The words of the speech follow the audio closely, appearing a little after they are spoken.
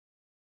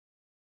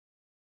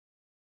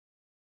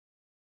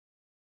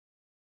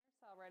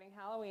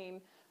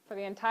Halloween for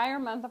the entire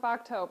month of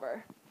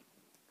October.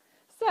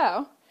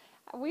 So,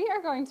 we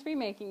are going to be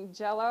making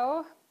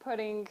Jell-O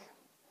pudding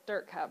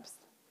dirt cups.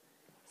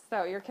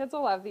 So your kids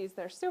will love these.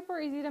 They're super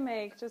easy to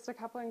make, just a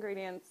couple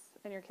ingredients,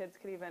 and your kids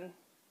could even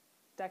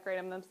decorate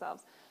them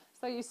themselves.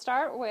 So you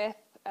start with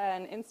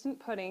an instant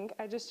pudding.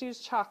 I just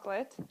used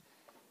chocolate,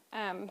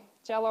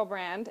 Jell-O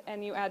brand,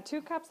 and you add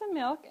 2 cups of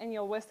milk and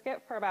you'll whisk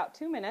it for about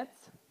 2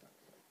 minutes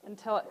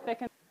until it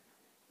thickens.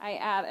 I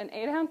add an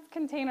 8-ounce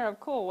container of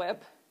Cool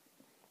Whip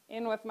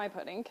in with my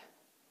pudding.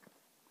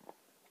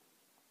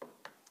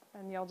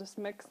 And you'll just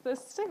mix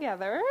this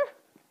together.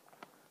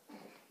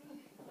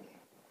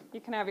 You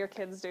can have your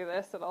kids do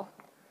this. It'll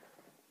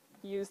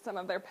use some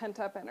of their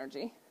pent-up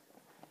energy.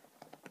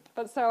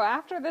 But so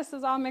after this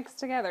is all mixed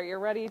together, you're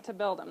ready to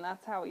build them.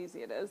 That's how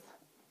easy it is.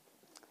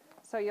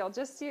 So you'll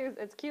just use,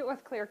 it's cute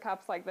with clear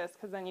cups like this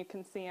because then you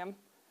can see them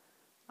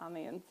on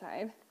the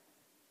inside.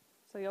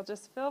 So you'll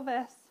just fill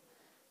this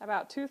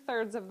about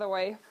 2/3 of the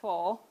way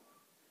full.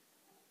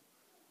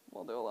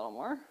 We'll do a little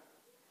more.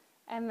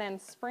 And then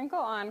sprinkle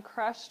on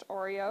crushed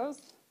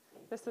Oreos.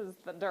 This is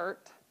the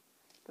dirt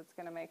that's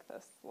going to make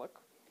this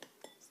look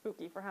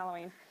spooky for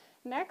Halloween.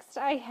 Next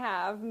I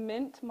have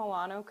mint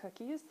Milano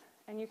cookies,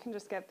 and you can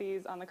just get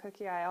these on the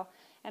cookie aisle.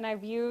 And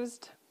I've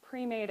used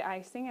pre-made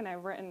icing, and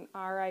I've written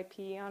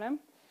RIP on them.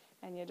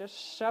 And you just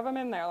shove them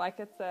in there like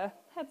it's a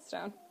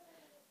headstone.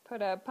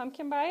 Put a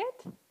pumpkin by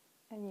it,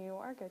 and you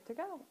are good to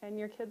go. And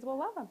your kids will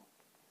love them.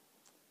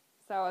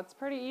 So it's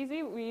pretty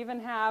easy. We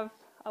even have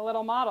a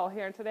little model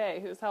here today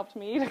who's helped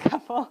me eat a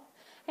couple.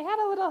 I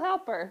had a little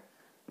helper.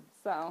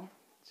 So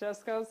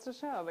just goes to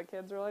show the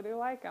kids really do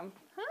like them.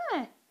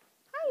 Hi.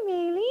 Hi,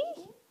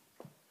 Maylee.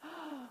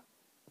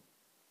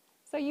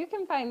 So you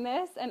can find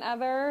this and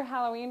other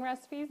Halloween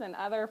recipes and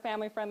other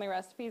family-friendly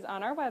recipes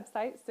on our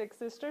website,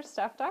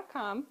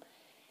 SixSistersStuff.com.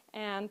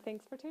 And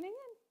thanks for tuning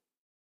in.